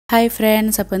Hi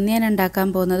friends, അപ്പോൾ ഞാൻ ഉണ്ടാക്കാൻ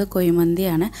പോകുന്നത്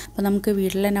കുഴിമന്തിയാണ്. അപ്പോൾ നമുക്ക്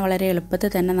വീട്ടിൽ തന്നെ വളരെ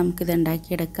എളുപ്പത്തിൽ തന്നെ നമുക്ക് ഇത് ഉണ്ടാക്കി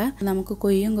എടുക്കാം. നമുക്ക്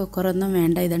കുഴിയും കുക്കറൊന്നും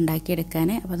വേണ്ട ഇത് ഉണ്ടാക്കി എടുക്കാൻ.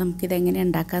 അപ്പോൾ നമുക്ക് ഇത് എങ്ങനെ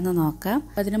ഉണ്ടാക്കാമെന്ന് നോക്കാം.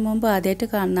 അതിനു മുമ്പ് ആദ്യമായിട്ട്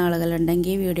കാണുന്ന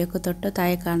ആളുകളുണ്ടെങ്കിൽ വീഡിയോക്ക് തൊട്ട്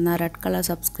താഴെ കാണുന്ന റെഡ് കളർ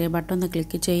സബ്സ്ക്രൈബ് ബട്ടൺ ഒന്ന്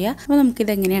ക്ലിക്ക് ചെയ്യുക. അപ്പോൾ നമുക്ക്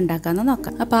ഇത് എങ്ങനെ ഉണ്ടാക്കാമെന്ന്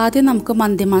നോക്കാം. അപ്പോൾ ആദ്യം നമുക്ക്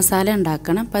മന്തി മസാല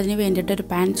ഉണ്ടാക്കണം. അപ്പോൾ അതിന് വേണ്ടിയിട്ട് ഒരു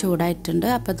പാൻ ചൂടായിട്ടുണ്ട്.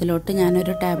 അപ്പോൾ അതിലോട്ട്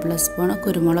ഞാനൊരു ടേബിൾ സ്പൂൺ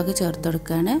കുരുമുളക് ചേർത്ത്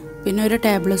കൊടുക്കുകയാണ്. പിന്നെ ഒരു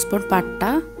ടേബിൾ സ്പൂൺ പട്ട,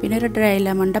 പിന്നെ ഒരു ഡ്രൈ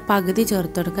ലെമണിൻ്റെ പകുതി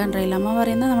ചേർത്ത് കൊടുക്കാം. ഡ്രൈ ലെമൺ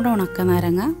പറയുന്നത്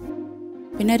ഉണക്കനാരങ്ങ,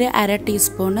 പിന്നെ ഒരു അര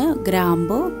ടീസ്പൂണ്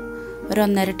ഗ്രാമ്പു, ഒരു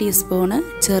 1.5 ടീസ്പൂണ്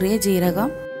ചെറിയ ജീരകം,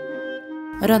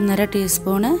 ഒരു 1.5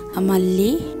 ടീസ്പൂണ് മല്ലി,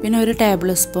 പിന്നെ ഒരു ടേബിൾ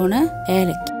സ്പൂണ്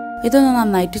ഏലക്ക. ഇതൊന്ന്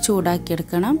നന്നായിട്ട്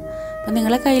ചൂടാക്കിയെടുക്കണം. അപ്പം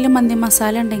നിങ്ങളുടെ കയ്യിൽ മന്തി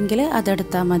മസാല ഉണ്ടെങ്കിൽ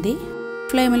അതെടുത്താൽ മതി.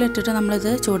 ഫ്ലെയിമിലിട്ടിട്ട്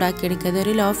നമ്മളിത് ചൂടാക്കിയെടുക്കുക.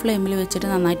 ഇതൊരു ലോ ഫ്ലെയിമിൽ വെച്ചിട്ട്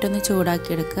നന്നായിട്ടൊന്ന്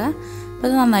ചൂടാക്കിയെടുക്കുക. അപ്പോൾ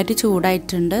ഇത് നന്നായിട്ട്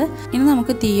ചൂടായിട്ടുണ്ട്. ഇനി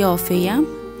നമുക്ക് തീ ഓഫ് ചെയ്യാം.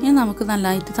 ഇനി നമുക്ക്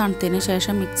നന്നായിട്ട് തണുത്തതിന്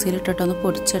ശേഷം മിക്സിയിലിട്ടിട്ടൊന്ന്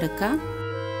പൊടിച്ചെടുക്കാം.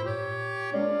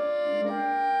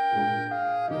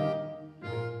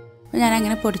 ഞാൻ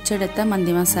അങ്ങനെ പൊടിച്ചെടുത്ത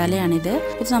മന്തി മസാലയാണിത്.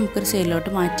 ഇത് നമുക്കൊരു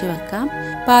സൈഡിലോട്ട് മാറ്റി വെക്കാം.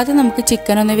 അപ്പോൾ ആദ്യം നമുക്ക്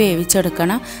ചിക്കൻ ഒന്ന്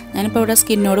വേവിച്ചെടുക്കണം. ഞാനിപ്പോൾ ഇവിടെ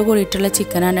സ്കിന്നോട് കൂടിയിട്ടുള്ള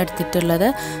ചിക്കനാണ് എടുത്തിട്ടുള്ളത്.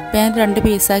 അപ്പോൾ ഞാൻ 2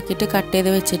 പീസാക്കിയിട്ട് കട്ട് ചെയ്ത്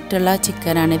വെച്ചിട്ടുള്ള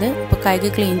ചിക്കനാണിത്. ഇപ്പോൾ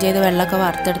കൈക്ക് ക്ലീൻ ചെയ്ത് വെള്ളമൊക്കെ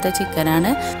വറുത്തെടുത്ത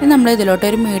ചിക്കനാണ്. ഇനി നമ്മൾ ഇതിലോട്ട്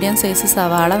ഒരു മീഡിയം സൈസ്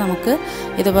സവാള നമുക്ക്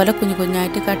ഇതുപോലെ കുഞ്ഞു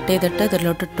കുഞ്ഞായിട്ട് കട്ട് ചെയ്തിട്ട്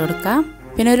ഇതിലോട്ട് ഇട്ട് കൊടുക്കാം.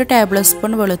 പിന്നെ ഒരു ടേബിൾ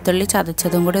സ്പൂൺ വെളുത്തുള്ളി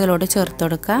ചതച്ചതും കൂടി ഇതിലോട്ട് ചേർത്ത്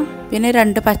കൊടുക്കാം. പിന്നെ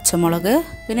 2 പച്ചമുളക്,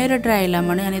 പിന്നെ ഒരു ഡ്രൈ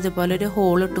ലെമൺ ഞാൻ ഇതുപോലെ ഒരു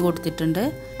ഹോൾ ഇട്ട് കൊടുത്തിട്ടുണ്ട്,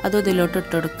 അതും ഇതിലോട്ട്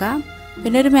ഇട്ട് കൊടുക്കാം.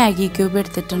 പിന്നെ ഒരു മാഗി ക്യൂബ്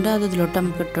എടുത്തിട്ടുണ്ട്, അത് ഇതിലോട്ട്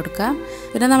നമുക്ക് ഇട്ട് കൊടുക്കാം.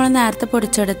 പിന്നെ നമ്മൾ നേരത്തെ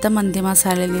പൊടിച്ചെടുത്ത മന്തി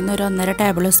മസാലയിൽ നിന്ന് ഒരു 1.5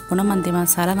 ടേബിൾ സ്പൂൺ മന്തി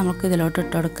മസാല നമുക്ക് ഇതിലോട്ട്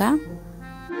ഇട്ട് കൊടുക്കാം.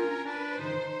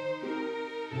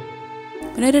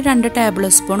 പിന്നെ ഒരു 2 ടേബിൾ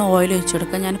സ്പൂൺ ഓയിൽ ഒഴിച്ചു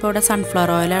കൊടുക്കാം. ഞാനിപ്പോൾ ഇവിടെ സൺഫ്ലവർ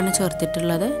ഓയിലാണ്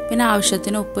ചേർത്തിട്ടുള്ളത്. പിന്നെ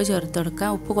ആവശ്യത്തിന് ഉപ്പ് ചേർത്ത് കൊടുക്കാം.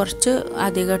 ഉപ്പ് കുറച്ച്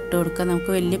അധികം ഇട്ട് കൊടുക്കാം,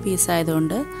 നമുക്ക് വലിയ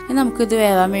പീസായതുകൊണ്ട്. ഇനി നമുക്കിത്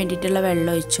വേവാൻ വേണ്ടിയിട്ടുള്ള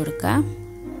വെള്ളം ഒഴിച്ചു കൊടുക്കാം.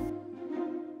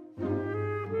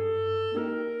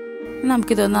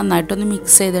 നമുക്കിതൊന്ന് നന്നായിട്ടൊന്ന്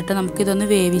മിക്സ് ചെയ്തിട്ട് നമുക്കിതൊന്ന്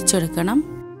വേവിച്ചെടുക്കണം.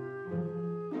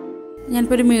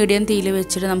 ഞാനിപ്പോൾ ഒരു മീഡിയം തീയിൽ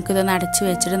വെച്ചിട്ട് നമുക്കിതൊന്ന് അടച്ച്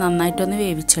വെച്ചിട്ട് നന്നായിട്ടൊന്ന്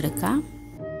വേവിച്ചെടുക്കാം.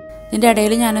 ഇതിൻ്റെ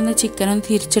ഇടയിൽ ഞാനൊന്ന് ചിക്കനൊന്ന്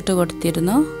തിരിച്ചിട്ട്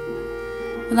കൊടുത്തിരുന്നു.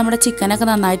 അപ്പോൾ നമ്മുടെ ചിക്കനൊക്കെ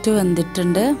നന്നായിട്ട്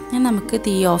വെന്തിട്ടുണ്ട്. ഇനി നമുക്ക്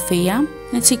തീ ഓഫ് ചെയ്യാം.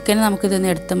 ഇനി ചിക്കൻ നമുക്കിതൊന്ന്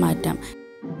എടുത്ത് മാറ്റാം.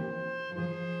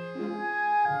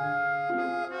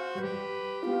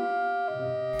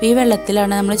 അപ്പോൾ ഈ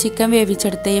വെള്ളത്തിലാണ് നമ്മൾ ചിക്കൻ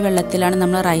വേവിച്ചെടുത്ത ഈ വെള്ളത്തിലാണ്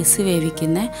നമ്മൾ റൈസ്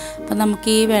വേവിക്കുന്നത്. അപ്പോൾ നമുക്ക്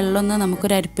ഈ വെള്ളം ഒന്ന്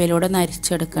നമുക്കൊരു അരിപ്പയിലൂടെ ഒന്ന്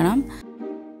അരിച്ചെടുക്കണം.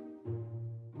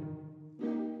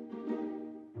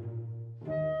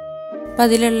 അപ്പോൾ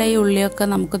അതിലുള്ള ഈ ഉള്ളിയൊക്കെ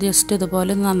നമുക്ക് ജസ്റ്റ്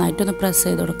ഇതുപോലെ നന്നായിട്ടൊന്ന് പ്രസ്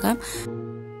ചെയ്ത് കൊടുക്കാം.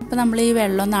 അപ്പോൾ നമ്മൾ ഈ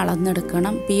വെള്ളം ഒന്ന്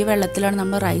അളന്നെടുക്കണം. അപ്പോൾ ഈ വെള്ളത്തിലാണ്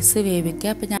നമ്മൾ റൈസ്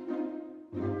വേവിക്കുക.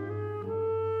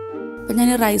 അപ്പോൾ ഞാൻ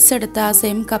റൈസ് എടുത്ത ആ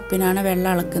സെയിം കപ്പിനാണ് വെള്ളം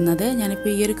അളക്കുന്നത്. ഞാനിപ്പോൾ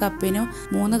ഈ ഒരു കപ്പിന്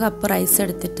 3 കപ്പ് റൈസ്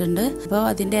എടുത്തിട്ടുണ്ട്. അപ്പോൾ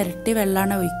അതിൻ്റെ ഇരട്ടി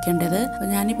വെള്ളമാണ് ഒഴിക്കേണ്ടത്. അപ്പോൾ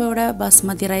ഞാനിപ്പോൾ ഇവിടെ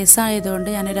ബസ്മതി റൈസ് ആയതുകൊണ്ട്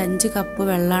ഞാനൊരു 5 കപ്പ്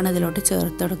വെള്ളമാണ് ഇതിലോട്ട്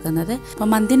ചേർത്തെടുക്കുന്നത്. അപ്പോൾ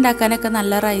മന്തി ഉണ്ടാക്കാനൊക്കെ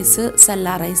നല്ല റൈസ്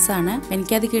സെല്ല റൈസാണ്.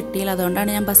 എനിക്കത് കിട്ടിയില്ല,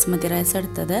 അതുകൊണ്ടാണ് ഞാൻ ബസ്മതി റൈസ്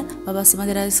എടുത്തത്. അപ്പോൾ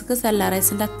ബസ്മതി റൈസ്ക്ക് സെല്ല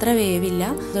റൈസിൻ്റെ അത്ര വേവില്ല,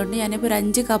 അതുകൊണ്ട് ഞാനിപ്പോൾ ഒരു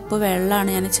 5 കപ്പ്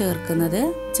വെള്ളമാണ് ഞാൻ ചേർക്കുന്നത്.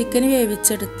 ചിക്കൻ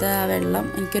വേവിച്ചെടുത്ത വെള്ളം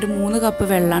എനിക്കൊരു 3 കപ്പ്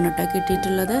വെള്ളമാണ് കേട്ടോ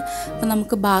കിട്ടിയിട്ടുള്ളത്. അപ്പോൾ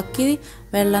നമുക്ക് ബാക്കി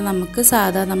വെള്ളം നമുക്ക്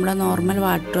സാധാ നമ്മുടെ നോർമൽ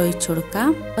വാട്ടർ ഒഴിച്ചു കൊടുക്കാം.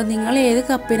 അപ്പോൾ നിങ്ങൾ ഏത്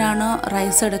കപ്പിനാണോ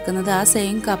റൈസ് എടുക്കുന്നത് ആ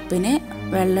സെയിം കപ്പിന്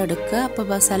വെള്ളം എടുക്കുക. അപ്പോൾ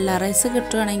മസാല റൈസ്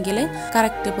കിട്ടുകയാണെങ്കിൽ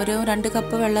കറക്റ്റ് ഇപ്പോൾ ഒരു 2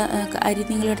 കപ്പ് വെള്ളം അരി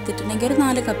നിങ്ങൾ എടുത്തിട്ടുണ്ടെങ്കിൽ ഒരു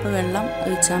 4 കപ്പ് വെള്ളം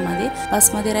ഒഴിച്ചാൽ മതി.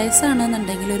 ബസ്മതി റൈസ്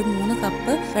ആണെന്നുണ്ടെങ്കിൽ ഒരു 3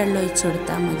 കപ്പ് വെള്ളം ഒഴിച്ചു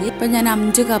കൊടുത്താൽ മതി. ഇപ്പോൾ ഞാൻ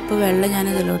 5 കപ്പ് വെള്ളം ഞാൻ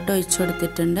ഇതിലോട്ട് ഒഴിച്ചു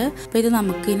കൊടുത്തിട്ടുണ്ട്. അപ്പോൾ ഇത്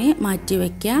നമുക്കിനി മാറ്റി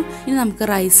വയ്ക്കാം. ഇനി നമുക്ക്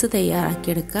റൈസ്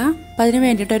തയ്യാറാക്കിയെടുക്കാം. അപ്പോൾ അതിന്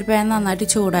വേണ്ടിയിട്ട് ഒരു പാൻ നന്നായിട്ട്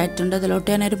ചൂടായിട്ടുണ്ട്. അതിലോട്ട്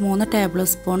ഞാനൊരു 3 ടേബിൾ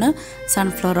സ്പൂണ്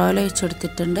സൺഫ്ലവർ ഓയിൽ ഒഴിച്ചു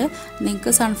കൊടുത്തിട്ടുണ്ട്.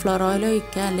 നിങ്ങൾക്ക് സൺഫ്ലവർ ഓയിൽ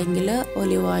ഒഴിക്കാം, അല്ലെങ്കിൽ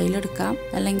ഒലിവ് ഓയിൽ എടുക്കാം,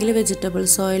 അല്ലെങ്കിൽ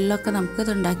വെജിറ്റബിൾസ് ഓയിലൊക്കെ നമുക്ക്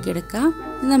ഇത് ഉണ്ടാക്കിയെടുക്കാം.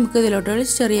 നമുക്ക് ഇതിലോട്ട് ഒരു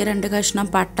ചെറിയ 2 കഷ്ണം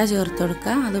പട്ട ചേർത്ത്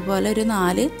കൊടുക്കാം. അതുപോലെ ഒരു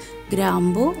 4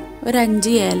 ഗ്രാമ്പു, ഒരു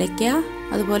 5 ഏലക്ക,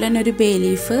 അതുപോലെ തന്നെ ഒരു ബേ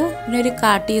ലീഫ്, പിന്നെ ഒരു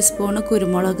 1/4 ടീസ്പൂണ്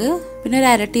കുരുമുളക്, പിന്നെ ഒരു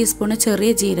 1/2 ടീസ്പൂണ്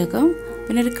ചെറിയ ജീരകം,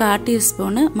 പിന്നെ ഒരു 1/4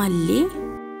 ടീസ്പൂണ് മല്ലി.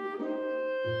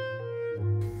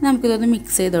 നമുക്കിതൊന്ന്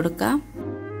മിക്സ് ചെയ്ത് കൊടുക്കാം.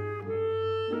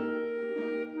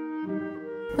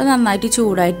 അപ്പോൾ നന്നായിട്ട്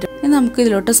ചൂടായിട്ട് നമുക്ക്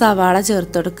ഇതിലോട്ട് സവാള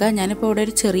ചേർത്ത് കൊടുക്കാം. ഞാനിപ്പോൾ ഇവിടെ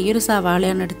ഒരു ചെറിയൊരു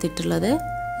സവാളയാണ് എടുത്തിട്ടുള്ളത്.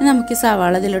 നമുക്ക് ഈ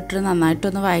സവാള ഇതിലോട്ട്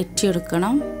നന്നായിട്ടൊന്ന്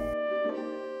വഴറ്റിയെടുക്കണം.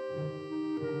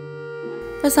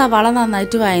 ഇപ്പോൾ സവാള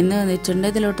നന്നായിട്ട് വഴന്ന് വന്നിട്ടുണ്ട്.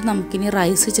 ഇതിലോട്ട് നമുക്കിനി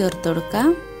റൈസ് ചേർത്ത് കൊടുക്കാം.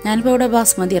 ഞാനിപ്പോൾ ഇവിടെ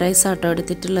ബാസ്മതി റൈസ് ആട്ടോ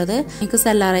എടുത്തിട്ടുള്ളത്. എനിക്ക്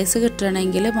സെല്ല റൈസ്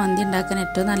കിട്ടുകയാണെങ്കിൽ മന്തി ഉണ്ടാക്കാൻ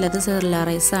ഏറ്റവും നല്ലത് സെല്ല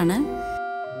റൈസാണ്.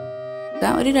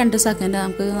 ഒരു 2 സെക്കൻഡ്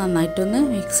നമുക്ക് നന്നായിട്ടൊന്ന്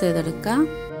മിക്സ് ചെയ്തെടുക്കാം.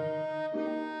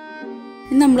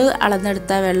 ഇനി നമ്മൾ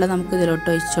അളന്നെടുത്ത വെള്ളം നമുക്ക് ഇതിലോട്ട്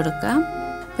ഒഴിച്ചു കൊടുക്കാം.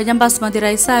 അപ്പോൾ ഞാൻ ബസ്മതി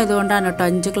റൈസ് ആയതുകൊണ്ടാണ് കേട്ടോ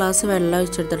 5 ഗ്ലാസ് വെള്ളം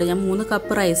ഒഴിച്ചെടുത്തിട്ട്. ഞാൻ 3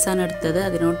 കപ്പ് റൈസാണ് എടുത്തത്,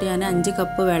 അതിനോട്ട് ഞാൻ 5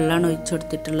 കപ്പ് വെള്ളമാണ്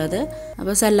ഒഴിച്ചെടുത്തിട്ടുള്ളത്.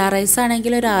 അപ്പോൾ സെല്ല റൈസ്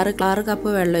ആണെങ്കിൽ ഒരു 6 കപ്പ്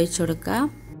വെള്ളം ഒഴിച്ചു കൊടുക്കാം.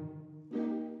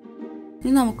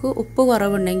 ഇനി നമുക്ക് ഉപ്പ്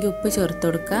കുറവുണ്ടെങ്കിൽ ഉപ്പ് ചേർത്ത്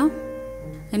കൊടുക്കാം.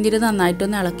 എന്നിട്ട്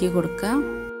നന്നായിട്ടൊന്ന് ഇളക്കി കൊടുക്കാം.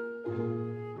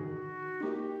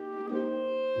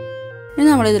 ഇനി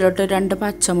നമ്മളിതിലോട്ട് 2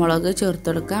 പച്ചമുളക് ചേർത്ത്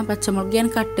കൊടുക്കാം. പച്ചമുളക് ഞാൻ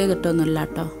കട്ട് ചെയ്തിട്ടൊന്നുമില്ല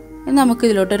കേട്ടോ. ഇനി നമുക്ക്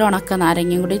ഇതിലോട്ട് ഒരു ഉണക്ക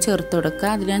നാരങ്ങയും കൂടി ചേർത്ത്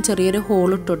കൊടുക്കാം. അതിൽ ഞാൻ ചെറിയൊരു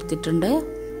ഹോൾ ഇട്ട് കൊടുത്തിട്ടുണ്ട്.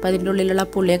 അപ്പോൾ അതിൻ്റെ ഉള്ളിലുള്ള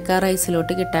പുളിയൊക്കെ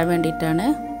റൈസിലോട്ട് കിട്ടാൻ വേണ്ടിയിട്ടാണ്.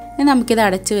 ഇനി നമുക്കിത്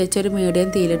അടച്ച് വെച്ച് ഒരു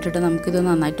മീഡിയം തീയിലിട്ടിട്ട് നമുക്കിത്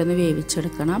നന്നായിട്ടൊന്ന്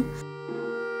വേവിച്ചെടുക്കണം.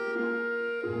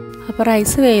 അപ്പോൾ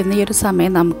റൈസ് വേവുന്ന ഈ ഒരു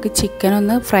സമയം നമുക്ക് ചിക്കൻ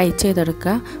ഒന്ന് ഫ്രൈ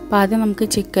ചെയ്തെടുക്കുക. അപ്പോൾ ആദ്യം നമുക്ക്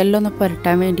ചിക്കനിലൊന്ന്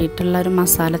പുരട്ടാൻ വേണ്ടിയിട്ടുള്ള ഒരു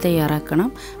മസാല തയ്യാറാക്കണം.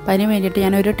 അപ്പോൾ അതിന് വേണ്ടിയിട്ട്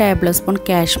ഞാനൊരു ടേബിൾ സ്പൂൺ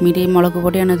കാശ്മീരി മുളക്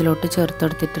പൊടിയാണ് ഇതിലോട്ട് ചേർത്ത്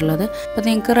കൊടുത്തിട്ടുള്ളത്. അപ്പോൾ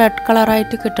നിങ്ങൾക്ക് റെഡ്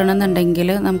കളറായിട്ട് കിട്ടണമെന്നുണ്ടെങ്കിൽ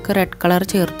നമുക്ക് റെഡ് കളർ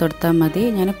ചേർത്ത് കൊടുത്താൽ മതി.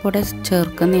 ഞാനിപ്പോൾ ഇവിടെ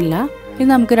ചേർക്കുന്നില്ല. ഇനി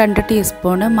നമുക്ക് 2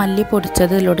 ടീസ്പൂൺ മല്ലി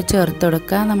പൊടിച്ചത് ഇതിലോട്ട് ചേർത്ത്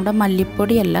കൊടുക്കുക. നമ്മുടെ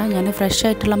മല്ലിപ്പൊടിയല്ല, ഞാൻ ഫ്രഷ്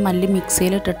ആയിട്ടുള്ള മല്ലി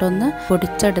മിക്സിയിലിട്ടിട്ടൊന്ന്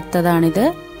പൊടിച്ചെടുത്തതാണിത്.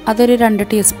 അതൊരു 2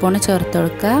 ടീസ്പൂൺ ചേർത്ത്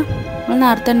കൊടുക്കുക. നമ്മൾ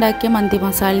നേരത്തെ ഉണ്ടാക്കിയ മന്തി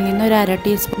മസാലയിൽ നിന്ന് ഒരു 1/2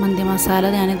 ടീസ്പൂൺ മന്തി മസാല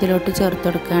ഞാൻ ഇതിലോട്ട് ചേർത്ത്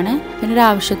കൊടുക്കുകയാണ്. പിന്നെ ഒരു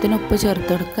ആവശ്യത്തിന് ഉപ്പ്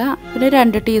ചേർത്ത് കൊടുക്കുക. പിന്നെ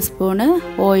 2 ടീസ്പൂണ്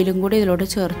ഓയിലും കൂടി ഇതിലോട്ട്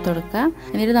ചേർത്ത് കൊടുക്കുക.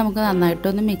 എന്നിട്ട് നമുക്ക്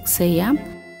നന്നായിട്ടൊന്ന് മിക്സ് ചെയ്യാം.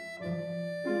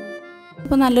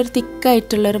 അപ്പോൾ നല്ലൊരു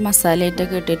തിക്കായിട്ടുള്ളൊരു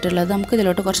മസാലയായിട്ടൊക്കെ ഇട്ടിട്ടുള്ളത്. നമുക്ക്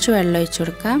ഇതിലോട്ട് കുറച്ച് വെള്ളം ഒഴിച്ചു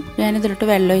കൊടുക്കാം. ഞാനിതിലോട്ട്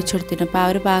വെള്ളം ഒഴിച്ചു കൊടുത്തിട്ടുണ്ട്. അപ്പോൾ ആ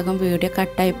ഒരു ഭാഗം വീഡിയോ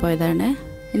കട്ടായി പോയതാണ്.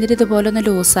 എന്നിട്ട് ഇതുപോലെ ഒന്ന്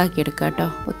ലൂസാക്കി എടുക്കാം കേട്ടോ.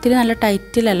 ഒത്തിരി നല്ല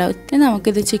ടൈറ്റിലല്ല, ഒത്തിരി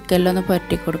നമുക്കിത് ചിക്കനിലൊന്ന്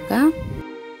പുരട്ടി കൊടുക്കാം.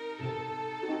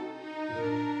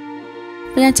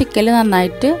 അപ്പോൾ ഞാൻ ചിക്കനിൽ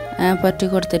നന്നായിട്ട് പുരട്ടി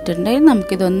കൊടുത്തിട്ടുണ്ട്.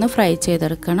 നമുക്കിതൊന്ന് ഫ്രൈ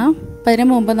ചെയ്തെടുക്കണം. അപ്പോൾ അതിന്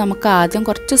മുമ്പ് നമുക്ക് ആദ്യം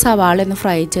കുറച്ച് സവാള ഒന്ന്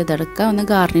ഫ്രൈ ചെയ്തെടുക്കാം, ഒന്ന്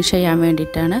ഗാർണിഷ് ചെയ്യാൻ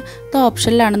വേണ്ടിയിട്ടാണ്. ഇത്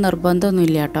ഓപ്ഷനിലാണ്,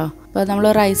 നിർബന്ധമൊന്നുമില്ല കേട്ടോ. അപ്പോൾ നമ്മൾ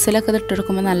റൈസിലൊക്കെ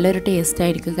ഇട്ടെടുക്കുമ്പോൾ നല്ലൊരു ടേസ്റ്റ്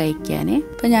ആയിരിക്കും കഴിക്കാൻ.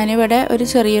 അപ്പോൾ ഞാനിവിടെ ഒരു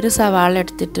ചെറിയൊരു സവാള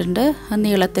എടുത്തിട്ടുണ്ട്.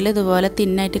 നീളത്തിൽ ഇതുപോലെ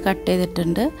തിന്നായിട്ട് കട്ട്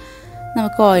ചെയ്തിട്ടുണ്ട്.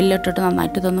 നമുക്ക് ഓയിലിട്ടിട്ട്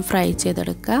നന്നായിട്ട് ഇതൊന്ന് ഫ്രൈ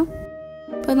ചെയ്തെടുക്കാം.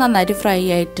 അപ്പോൾ നന്നായിട്ട് ഫ്രൈ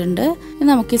ആയിട്ടുണ്ട്.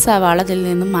 നമുക്ക് ഈ സവാള ഇതിൽ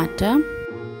നിന്നും മാറ്റാം.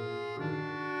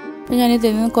 അപ്പോൾ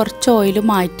ഞാനിതിൽ നിന്ന് കുറച്ച് ഓയിൽ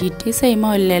മാറ്റിയിട്ട് ഈ സെയിം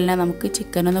ഓയിലെല്ലാം നമുക്ക്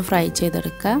ചിക്കനൊന്ന് ഫ്രൈ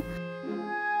ചെയ്തെടുക്കാം.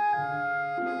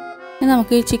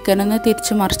 നമുക്ക് ഈ ചിക്കനൊന്ന്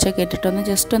തിരിച്ച് മറിച്ചൊക്കെ ഇട്ടിട്ടൊന്ന്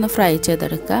ജസ്റ്റ് ഒന്ന് ഫ്രൈ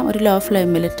ചെയ്തെടുക്കാം. ഒരു ലോ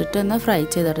ഫ്ലെയിമിലിട്ടിട്ട് ഒന്ന് ഫ്രൈ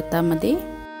ചെയ്തെടുത്താൽ മതി.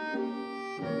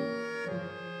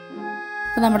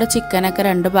 അപ്പോൾ നമ്മുടെ ചിക്കനൊക്കെ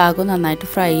 2 ഭാഗവും നന്നായിട്ട്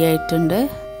ഫ്രൈ ആയിട്ടുണ്ട്.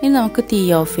 ഇനി നമുക്ക് തീ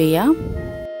ഓഫ് ചെയ്യാം.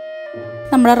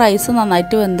 നമ്മുടെ റൈസ്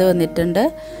നന്നായിട്ട് വെന്ത് വന്നിട്ടുണ്ട്.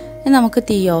 ഇനി നമുക്ക്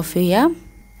തീ ഓഫ് ചെയ്യാം.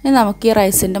 ഇനി നമുക്ക് ഈ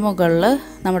റൈസിൻ്റെ മുകളിൽ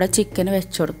നമ്മുടെ ചിക്കൻ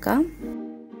വെച്ച് കൊടുക്കാം.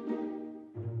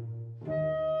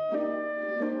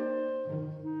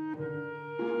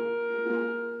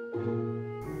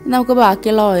 നമുക്ക്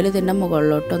ബാക്കിയുള്ള ഓയിൽ ഇതിൻ്റെ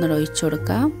മുകളിലോട്ട് ഒന്ന് ഒഴിച്ചു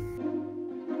കൊടുക്കാം.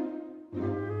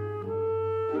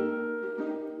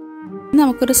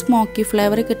 നമുക്കൊരു സ്മോക്കി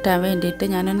ഫ്ലേവർ കിട്ടാൻ വേണ്ടിയിട്ട്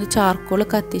ഞാനൊന്ന് ചാർക്കോൾ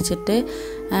കത്തിച്ചിട്ട്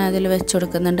അതിൽ വെച്ച്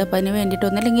കൊടുക്കുന്നുണ്ട്. അപ്പോൾ അതിന് വേണ്ടിയിട്ട്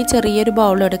ഒന്നില്ലെങ്കിൽ ചെറിയൊരു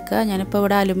ബൗൾ എടുക്കുക. ഞാനിപ്പോൾ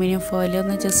ഇവിടെ അലുമിനിയം ഫോയിൽ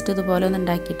ഒന്ന് ജസ്റ്റ് ഇതുപോലെ ഒന്ന്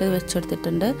ഉണ്ടാക്കിയിട്ട്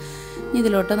വെച്ചെടുത്തിട്ടുണ്ട്.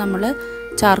 ഇതിലോട്ട് നമ്മൾ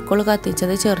ചാർക്കോൾ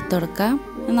കത്തിച്ചത് ചേർത്ത് കൊടുക്കാം.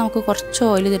 നമുക്ക് കുറച്ച്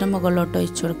ഓയിൽ ഇതിന് മുകളിലോട്ട്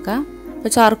ഒഴിച്ചു കൊടുക്കാം.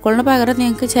 അപ്പോൾ ചാർക്കോളിന് പകരം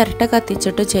നിങ്ങൾക്ക് ചിരട്ട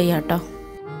കത്തിച്ചിട്ട് ചെയ്യാം കേട്ടോ.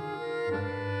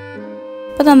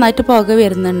 അപ്പോൾ നന്നായിട്ട് പുക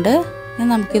വരുന്നുണ്ട്.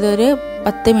 നമുക്കിതൊരു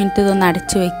 10 മിനിറ്റ് ഇതൊന്ന്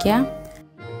അടച്ച് വയ്ക്കാം.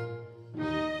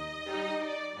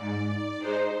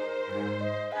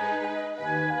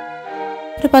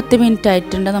 ഒരു 10 മിനിറ്റ്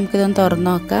ആയിട്ടുണ്ട്. നമുക്കിതൊന്ന് തുറന്ന്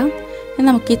നോക്കാം.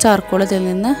 നമുക്ക് ഈ ചാർക്കോൾ ഇതിൽ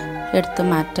നിന്ന് എടുത്ത്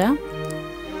മാറ്റാം.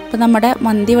 അപ്പോൾ നമ്മുടെ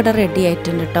മന്തി ഇവിടെ റെഡി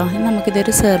ആയിട്ടുണ്ട് കേട്ടോ. ഇനി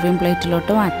നമുക്കിതൊരു സെർവിങ്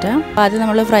പ്ലേറ്റിലോട്ട് മാറ്റാം. അപ്പോൾ ആദ്യം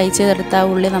നമ്മൾ ഫ്രൈ ചെയ്തെടുത്ത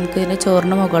ആ ഉള്ളി നമുക്കിതിൻ്റെ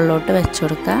ചോറിന് മുകളിലോട്ട് വെച്ച്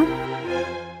കൊടുക്കാം.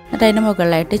 എന്നിട്ട് അതിൻ്റെ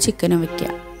മുകളിലായിട്ട് ചിക്കനും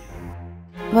വയ്ക്കാം.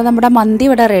 അപ്പോൾ നമ്മുടെ മന്തി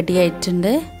ഇവിടെ റെഡി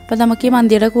ആയിട്ടുണ്ട്. അപ്പോൾ നമുക്ക് ഈ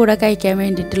മന്തിയുടെ കൂടെ കഴിക്കാൻ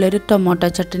വേണ്ടിയിട്ടുള്ളൊരു ടൊമാറ്റോ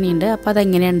ചട്നി ഉണ്ട്. അപ്പോൾ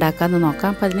അതെങ്ങനെ ഉണ്ടാക്കാമെന്ന് നോക്കാം.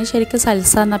 അപ്പോൾ അതിന് ശരിക്കും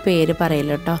സൽസ എന്ന പേര്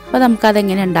പറയില്ല കേട്ടോ. അപ്പോൾ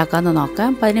നമുക്കതെങ്ങനെ ഉണ്ടാക്കാമെന്ന് നോക്കാം.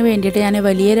 അപ്പോൾ അതിന് വേണ്ടിയിട്ട് ഞാൻ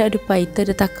വലിയൊരു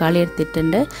പൈത്തൊരു തക്കാളി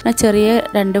എടുത്തിട്ടുണ്ട്. പിന്നെ ചെറിയ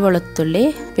 2 വെളുത്തുള്ളി,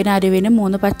 പിന്നെ അരുവിന്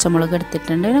 3 പച്ചമുളക്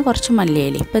എടുത്തിട്ടുണ്ട്, പിന്നെ കുറച്ച്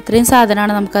മല്ലിയില. അപ്പോൾ ഇത്രയും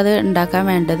സാധനമാണ് നമുക്കത് ഉണ്ടാക്കാൻ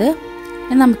വേണ്ടത്.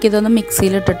 ഇനി നമുക്കിതൊന്ന്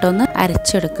മിക്സിയിലിട്ടിട്ടൊന്ന്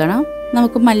അരച്ചെടുക്കണം.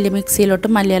 നമുക്ക് മിക്സിയിലോട്ട്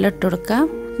മല്ലിയില ഇട്ട് കൊടുക്കാം.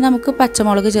 നമുക്ക്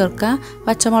പച്ചമുളക് ചേർക്കാം.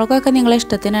 പച്ചമുളകൊക്കെ നിങ്ങളെ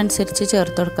ഇഷ്ടത്തിനനുസരിച്ച്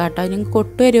ചേർത്ത് കൊടുക്കാം കേട്ടോ. നിങ്ങൾക്ക്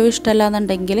ഒട്ടും എരിവ് ഇഷ്ടമല്ല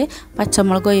എന്നുണ്ടെങ്കിൽ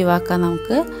പച്ചമുളക് ഒഴിവാക്കാം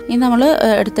നമുക്ക്. ഇനി നമ്മൾ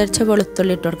എടുത്തരച്ച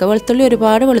വെളുത്തുള്ളി ഇട്ട് കൊടുക്കുക. വെളുത്തുള്ളി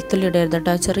ഒരുപാട് വെളുത്തുള്ളി ഇടരുത്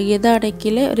കേട്ടോ.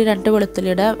 ചെറിയതാണെങ്കിൽ ഒരു 2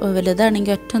 വെളുത്തുള്ളിയുടെ,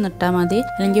 വലുതാണെങ്കിൽ ഒറ്റ ഇട്ടാൽ മതി,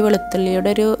 അല്ലെങ്കിൽ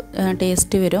വെളുത്തുള്ളിയുടെ ഒരു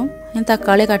ടേസ്റ്റ് വരും. ഇനി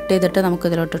തക്കാളി കട്ട് ചെയ്തിട്ട് നമുക്ക്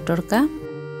ഇതിലോട്ട് ഇട്ട് കൊടുക്കാം.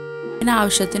 പിന്നെ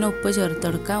ആവശ്യത്തിന് ഉപ്പ് ചേർത്ത്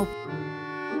കൊടുക്കാം.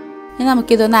 ഇനി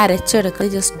നമുക്കിതൊന്ന് അരച്ചെടുക്കുക.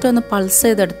 ജസ്റ്റ് ഒന്ന് പൾസ്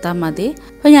ചെയ്തെടുത്താൽ മതി.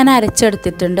 അപ്പോൾ ഞാൻ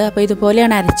അരച്ചെടുത്തിട്ടുണ്ട്. അപ്പോൾ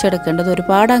ഇതുപോലെയാണ് അരച്ചെടുക്കേണ്ടത്.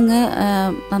 ഒരുപാട് അങ്ങ്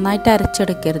നന്നായിട്ട്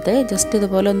അരച്ചെടുക്കരുത്. ജസ്റ്റ്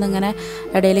ഇതുപോലെ ഒന്ന് ഇങ്ങനെ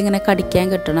ഇടയിൽ ഇങ്ങനെ കടിക്കാൻ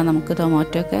കിട്ടണം നമുക്ക്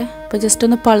ടൊമാറ്റോ ഒക്കെ. അപ്പോൾ ജസ്റ്റ്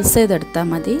ഒന്ന് പൾസ് ചെയ്തെടുത്താൽ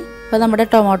മതി. അപ്പോൾ നമ്മുടെ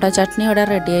ടൊമാറ്റോ ചട്നി ഇവിടെ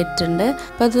റെഡി ആയിട്ടുണ്ട്.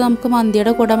 അപ്പോൾ ഇത് നമുക്ക്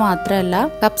മന്തിയുടെ കൂടെ മാത്രമല്ല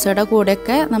കപ്സയുടെ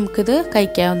കൂടെയൊക്കെ നമുക്കിത്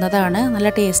കഴിക്കാവുന്നതാണ്. നല്ല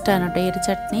ടേസ്റ്റാണ് കേട്ടോ ഈ ഒരു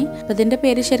ചട്നി. അപ്പോൾ ഇതിൻ്റെ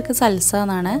പേര് ശരിക്കും സൽസ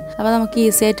എന്നാണ്. അപ്പോൾ നമുക്ക്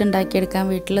ഈസി ആയിട്ട് ഉണ്ടാക്കിയെടുക്കാം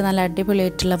വീട്ടിൽ നല്ല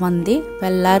അടിപൊളിയായിട്ടുള്ള മന്തി. അപ്പോൾ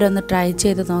എല്ലാവരും ഒന്ന് ട്രൈ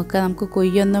ചെയ്ത് നോക്കുക. നമുക്ക്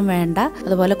കുയ്യൊന്നും വേണ്ട,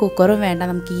 അതുപോലെ കുക്കറും വേണ്ട,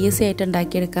 നമുക്ക് ഈസി ആയിട്ട്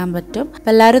ഉണ്ടാക്കിയെടുക്കാൻ പറ്റും.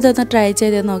 അപ്പോൾ എല്ലാവരും ഇതൊന്ന് ട്രൈ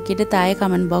ചെയ്ത് നോക്കിയിട്ട് താഴെ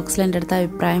കമൻറ്റ് ബോക്സിൽ എൻ്റെ അടുത്ത്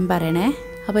അഭിപ്രായം പറയണേ.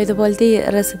 അപ്പോൾ ഇതുപോലത്തെ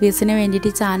റെസിപ്പീസിന് വേണ്ടിയിട്ട്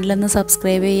ഈ ചാനലൊന്ന്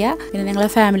സബ്സ്ക്രൈബ് ചെയ്യുക. പിന്നെ നിങ്ങളെ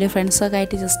ഫാമിലി ഫ്രണ്ട്സൊക്കെ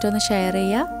ആയിട്ട് ജസ്റ്റ് ഒന്ന് ഷെയർ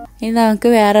ചെയ്യുക. ഇനി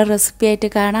നമുക്ക് വേറെ റെസിപ്പി ആയിട്ട്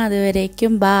കാണാം.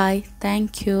 അതുവരേക്കും ബായ്.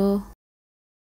 Thank you.